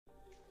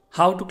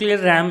How to clear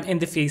RAM in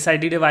the Face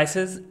ID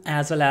devices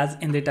as well as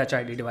in the Touch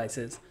ID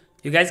devices.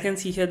 You guys can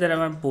see here that I'm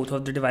on both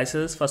of the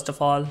devices. First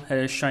of all, here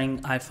is showing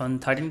iPhone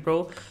 13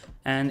 Pro,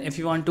 and if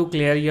you want to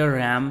clear your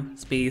RAM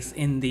space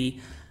in the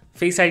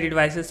Face ID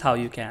devices, how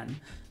you can.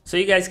 So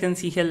you guys can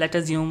see here, let's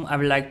assume I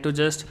would like to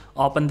just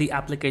open the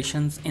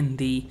applications in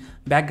the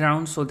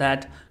background so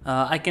that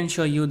I can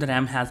show you the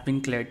RAM has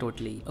been cleared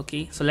totally.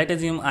 Okay, so let's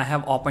assume I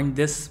have opened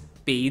this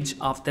page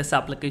of this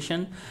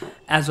application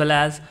as well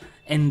as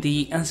in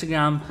the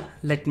Instagram.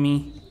 Let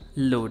me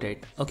load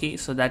it. Okay,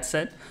 so that's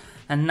it.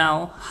 And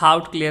now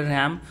how to clear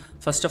RAM.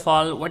 First of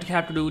all, what you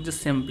have to do,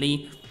 just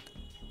simply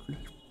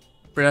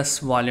press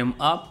volume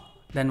up,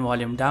 then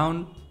volume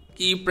down,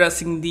 keep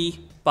pressing the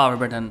power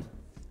button.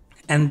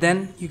 And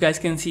then you guys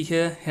can see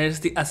here,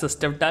 here's the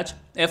assistive touch.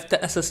 If the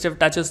assistive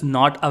touch is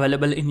not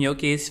available in your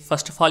case,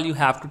 first of all, you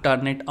have to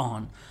turn it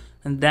on.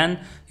 And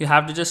then you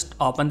have to just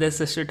open the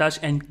assistive touch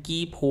and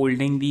keep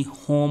holding the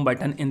home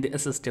button in the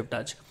assistive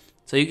touch.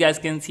 So you guys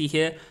can see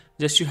here,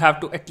 just you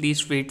have to at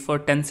least wait for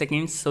 10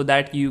 seconds so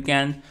that you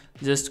can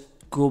just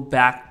go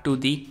back to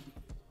the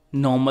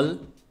normal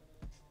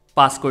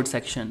passcode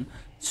section.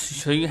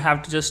 So you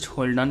have to just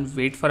hold on,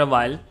 wait for a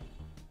while.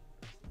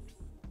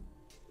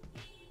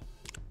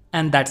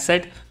 And that's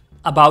it.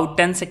 About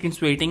 10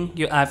 seconds waiting,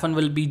 your iPhone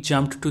will be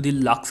jumped to the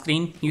lock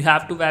screen. You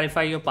have to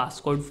verify your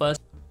passcode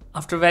first.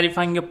 After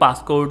verifying your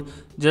passcode,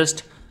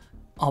 just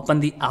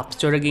open the App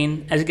Store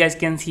again. As you guys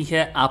can see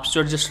here, App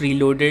Store just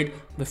reloaded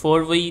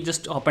before we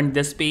just opened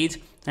this page.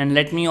 And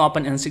let me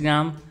open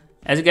Instagram.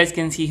 As you guys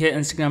can see here,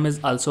 Instagram is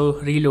also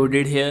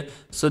reloaded here.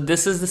 So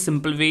this is the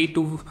simple way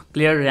to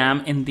clear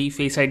RAM in the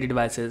Face ID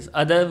devices.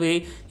 Other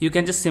way, you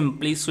can just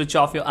simply switch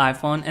off your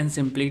iPhone and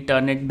simply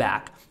turn it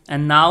back.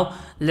 And now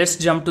let's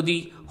jump to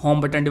the home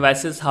button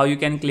devices, how you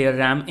can clear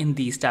RAM in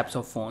these types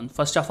of phone.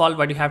 First of all,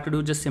 what you have to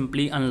do, just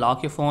simply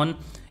unlock your phone.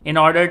 In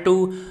order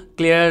to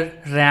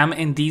clear RAM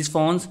in these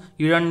phones,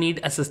 you don't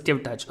need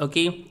assistive touch.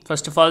 Okay,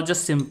 first of all,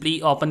 just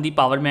simply open the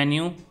power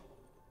menu.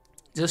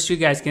 Just you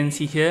guys can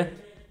see here,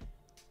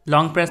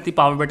 long press the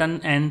power button,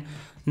 and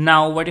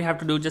now what you have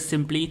to do, just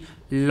simply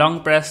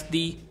long press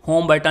the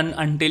home button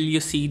until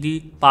you see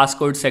the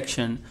passcode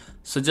section.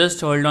 So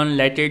just hold on,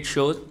 let it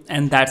show,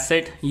 and that's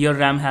it, your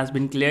RAM has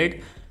been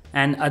cleared.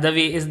 And other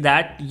way is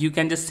that you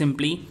can just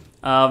simply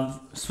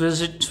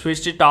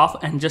switch it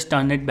off and just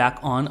turn it back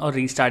on or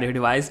restart your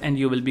device and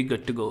you will be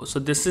good to go. So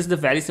this is the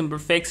very simple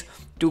fix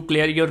to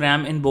clear your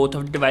RAM in both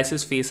of the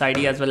devices, Face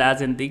ID as well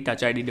as in the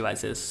Touch ID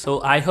devices.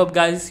 So I hope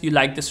guys you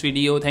like this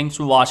video. Thanks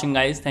for watching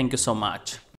guys. Thank you so much.